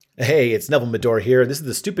Hey, it's Neville Medora here. This is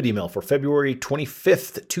the stupid email for February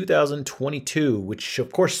 25th, 2022, which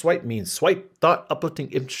of course swipe means swipe, thought,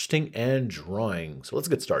 uplifting, interesting, and drawing. So let's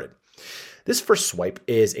get started. This first swipe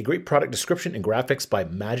is a great product description and graphics by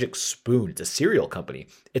Magic Spoon. It's a cereal company.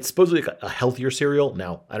 It's supposedly a healthier cereal.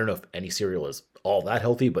 Now, I don't know if any cereal is all that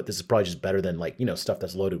healthy, but this is probably just better than stuff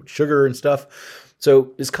that's loaded with sugar and stuff.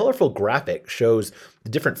 So this colorful graphic shows the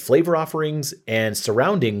different flavor offerings, and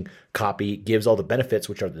surrounding copy gives all the benefits,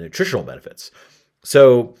 which are the nutritional benefits.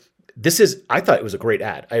 So I thought it was a great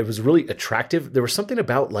ad. It was really attractive. There was something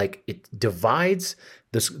about it divides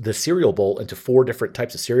the cereal bowl into 4 different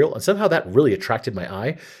types of cereal, and somehow that really attracted my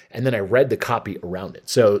eye. And then I read the copy around it.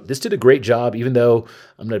 So this did a great job, even though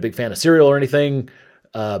I'm not a big fan of cereal or anything.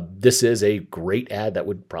 This is a great ad that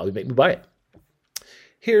would probably make me buy it.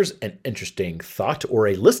 Here's an interesting thought, or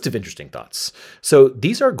a list of interesting thoughts. So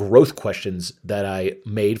these are growth questions that I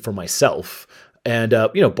made for myself and,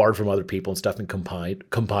 borrowed from other people and stuff and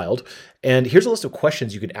compiled. And here's a list of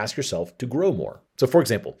questions you can ask yourself to grow more. So for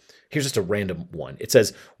example, here's just a random one. It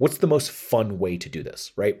says, what's the most fun way to do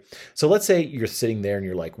this, right? So let's say you're sitting there and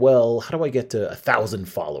you're like, well, how do I get to 1,000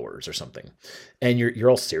 followers or something? And you're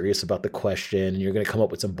all serious about the question and you're going to come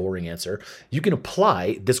up with some boring answer. You can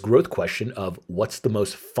apply this growth question of what's the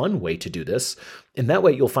most fun way to do this? And that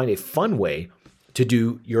way you'll find a fun way to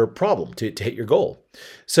do your problem, to hit your goal.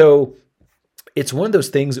 So it's one of those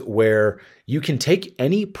things where you can take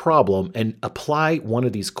any problem and apply one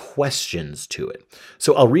of these questions to it.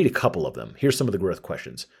 So I'll read a couple of them. Here's some of the growth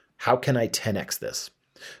questions. How can I 10x this?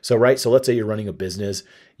 So let's say you're running a business.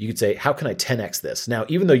 You could say, how can I 10x this? Now,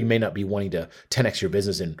 even though you may not be wanting to 10x your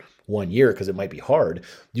business in 1 year because it might be hard,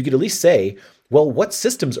 you could at least say, well, what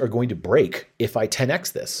systems are going to break if I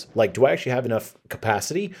 10x this? Do I actually have enough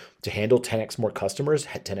capacity to handle 10x more customers,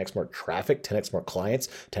 10x more traffic, 10x more clients,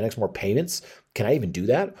 10x more payments? Can I even do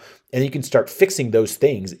that? And you can start fixing those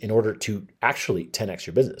things in order to actually 10x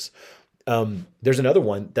your business. There's another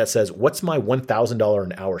one that says, what's my $1,000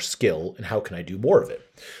 an hour skill and how can I do more of it?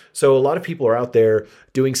 So a lot of people are out there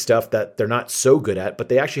doing stuff that they're not so good at, but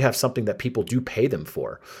they actually have something that people do pay them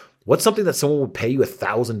for. What's something that someone would pay you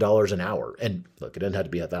 $1,000 an hour? And look, it doesn't have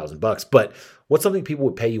to be $1,000, but what's something people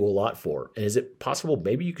would pay you a lot for? And is it possible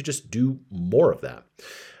maybe you could just do more of that?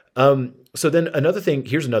 So then another thing,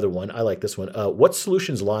 here's another one. I like this one. What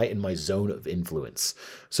solutions lie in my zone of influence?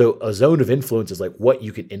 So a zone of influence is what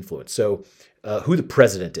you can influence. So who the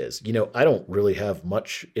president is, I don't really have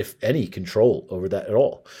much, if any, control over that at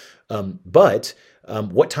all. But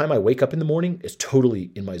what time I wake up in the morning is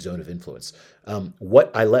totally in my zone of influence.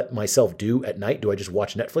 What I let myself do at night, do I just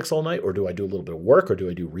watch Netflix all night, or do I do a little bit of work, or do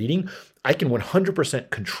I do reading? I can 100%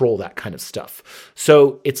 control that kind of stuff.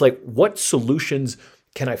 So it's what solutions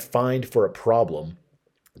can I find for a problem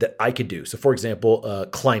that I could do? So for example,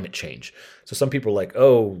 climate change. So some people are like,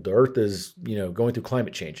 oh, the earth is, going through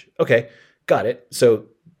climate change. Okay, got it. So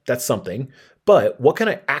that's something. But what can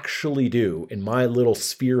I actually do in my little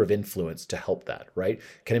sphere of influence to help that, right?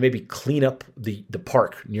 Can I maybe clean up the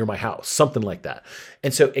park near my house? Something like that.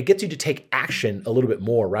 And so it gets you to take action a little bit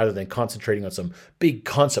more rather than concentrating on some big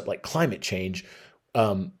concept like climate change.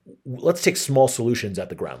 Let's take small solutions at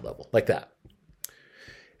the ground level like that.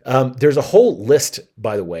 There's a whole list,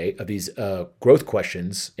 by the way, of these growth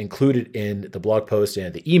questions included in the blog post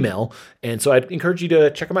and the email. And so I'd encourage you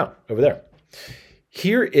to check them out over there.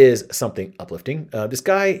 Here is something uplifting. This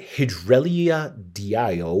guy, Hidrelia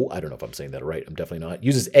Dio, I don't know if I'm saying that right, I'm definitely not,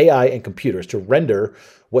 uses AI and computers to render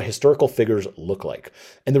what historical figures look like.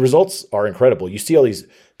 And the results are incredible. You see all these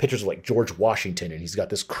pictures of George Washington, and he's got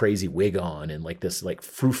this crazy wig on and this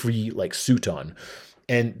frou-frou suit on.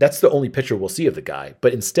 And that's the only picture we'll see of the guy.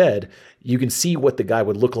 But instead, you can see what the guy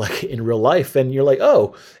would look like in real life. And you're like,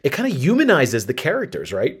 oh, it kind of humanizes the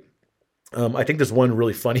characters, right? I think there's one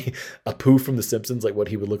really funny, Apu from The Simpsons, what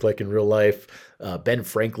he would look like in real life. Ben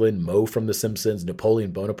Franklin, Moe from The Simpsons,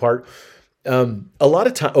 Napoleon Bonaparte. A lot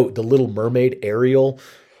of time, The Little Mermaid, Ariel.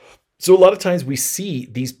 So a lot of times we see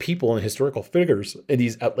these people and historical figures in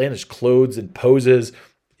these outlandish clothes and poses,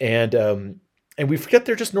 and we forget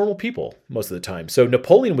they're just normal people most of the time. So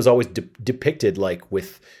Napoleon was always depicted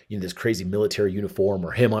with this crazy military uniform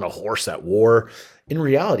or him on a horse at war. In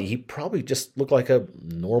reality, he probably just looked like a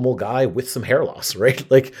normal guy with some hair loss,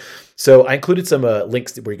 right? So I included some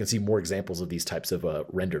links where you can see more examples of these types of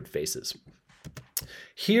rendered faces.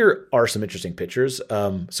 Here are some interesting pictures.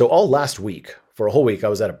 So all last week, for a whole week, I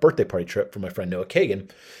was at a birthday party trip for my friend Noah Kagan.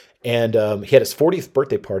 And he had his 40th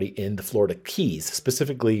birthday party in the Florida Keys,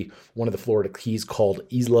 specifically one of the Florida Keys called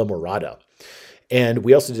Isla Morada. And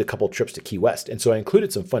we also did a couple of trips to Key West. And so I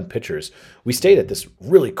included some fun pictures. We stayed at this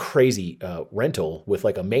really crazy rental with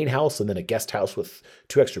like a main house and then a guest house with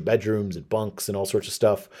 2 extra bedrooms and bunks and all sorts of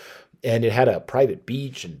stuff. And it had a private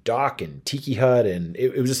beach and dock and tiki hut. And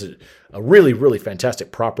it was just a really, really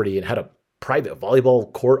fantastic property, and had a private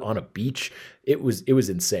volleyball court on a beach. It was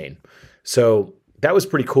insane. So that was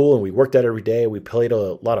pretty cool. And we worked out every day. We played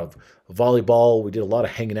a lot of volleyball. We did a lot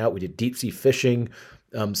of hanging out. We did deep sea fishing.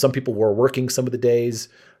 Some people were working some of the days.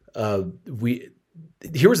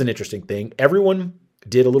 Here was an interesting thing. Everyone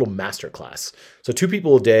did a little master class. So 2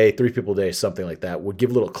 people a day, 3 people a day, something like that, would give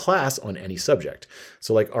a little class on any subject.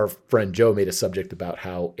 So like our friend Joe made a subject about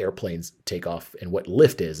how airplanes take off and what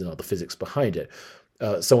lift is and all the physics behind it.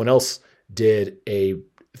 Someone else did a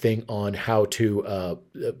thing on how to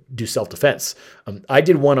do self-defense. I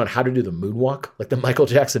did one on how to do the moonwalk, like the Michael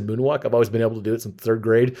Jackson moonwalk. I've always been able to do it since 3rd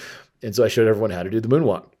grade. And so I showed everyone how to do the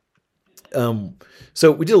moonwalk.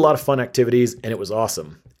 So we did a lot of fun activities, and it was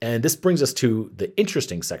awesome. And this brings us to the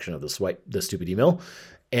interesting section of the stupid email.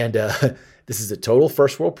 And this is a total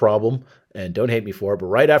first world problem, and don't hate me for it, but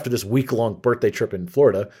right after this week-long birthday trip in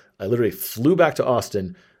Florida, I literally flew back to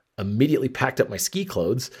Austin, immediately packed up my ski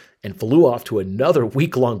clothes, and flew off to another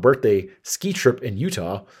week-long birthday ski trip in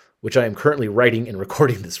Utah, which I am currently writing and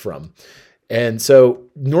recording this from. And so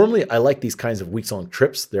normally I like these kinds of weeks-long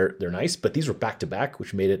trips. They're nice, but these were back-to-back,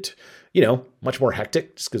 which made it, much more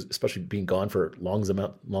hectic, just because, especially being gone for long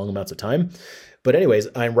amounts of time. But anyways,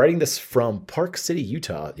 I'm writing this from Park City,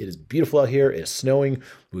 Utah. It is beautiful out here. It is snowing.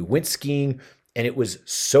 We went skiing, and it was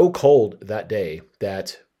so cold that day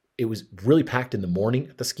that it was really packed in the morning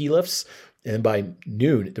at the ski lifts. And by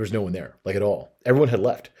noon, there was no one there, like at all. Everyone had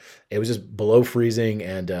left. It was just below freezing,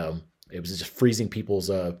 and it was just freezing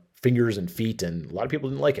people's fingers and feet, and a lot of people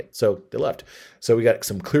didn't like it, so they left. So we got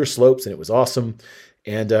some clear slopes, and it was awesome.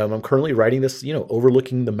 And I'm currently writing this,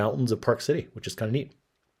 overlooking the mountains of Park City, which is kind of neat.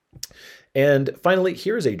 And finally,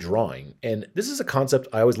 here is a drawing. And this is a concept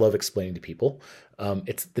I always love explaining to people.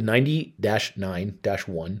 It's the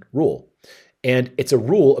 90-9-1 rule. And it's a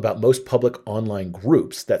rule about most public online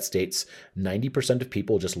groups that states 90% of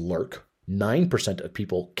people just lurk, 9% of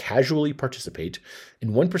people casually participate,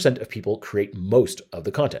 and 1% of people create most of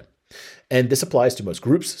the content. And this applies to most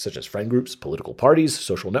groups, such as friend groups, political parties,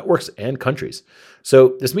 social networks, and countries.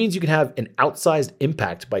 So this means you can have an outsized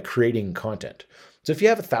impact by creating content. So if you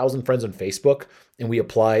have 1,000 friends on Facebook and we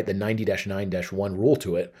apply the 90-9-1 rule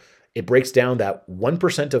to it, it breaks down that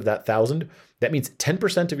 1% of that 1,000. That means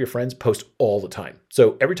 10% of your friends post all the time.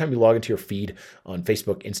 So every time you log into your feed on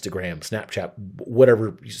Facebook, Instagram, Snapchat,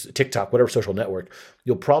 whatever, TikTok, whatever social network,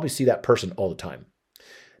 you'll probably see that person all the time.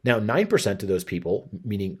 Now, 9% of those people,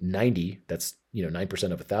 meaning 90, that's 9%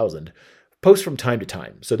 of 1,000, post from time to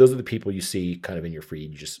time. So those are the people you see kind of in your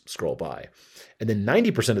feed, you just scroll by. And then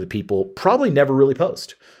 90% of the people probably never really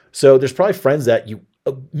post. So there's probably friends that you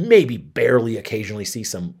maybe barely occasionally see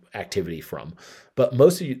some activity from, but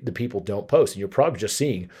most of the people don't post, and you're probably just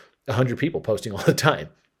seeing 100 people posting all the time.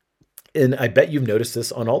 And I bet you've noticed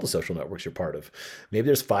this on all the social networks you're part of. Maybe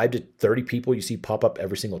there's 5 to 30 people you see pop up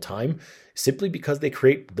every single time simply because they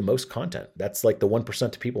create the most content. That's like the 1%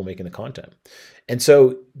 of people making the content. And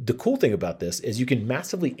so the cool thing about this is you can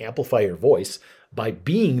massively amplify your voice by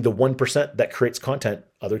being the 1% that creates content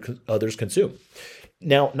others consume.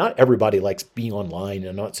 Now, not everybody likes being online, and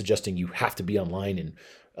I'm not suggesting you have to be online and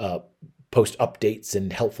post updates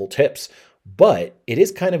and helpful tips, but it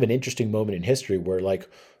is kind of an interesting moment in history where like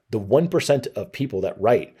the 1% of people that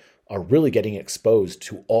write are really getting exposed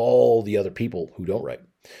to all the other people who don't write.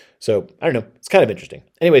 So I don't know. It's kind of interesting.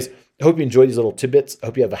 Anyways, I hope you enjoyed these little tidbits. I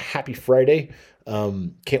hope you have a happy Friday.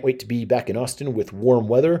 Can't wait to be back in Austin with warm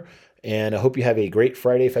weather. And I hope you have a great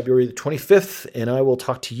Friday, February the 25th. And I will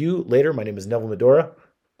talk to you later. My name is Neville Medora.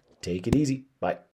 Take it easy. Bye.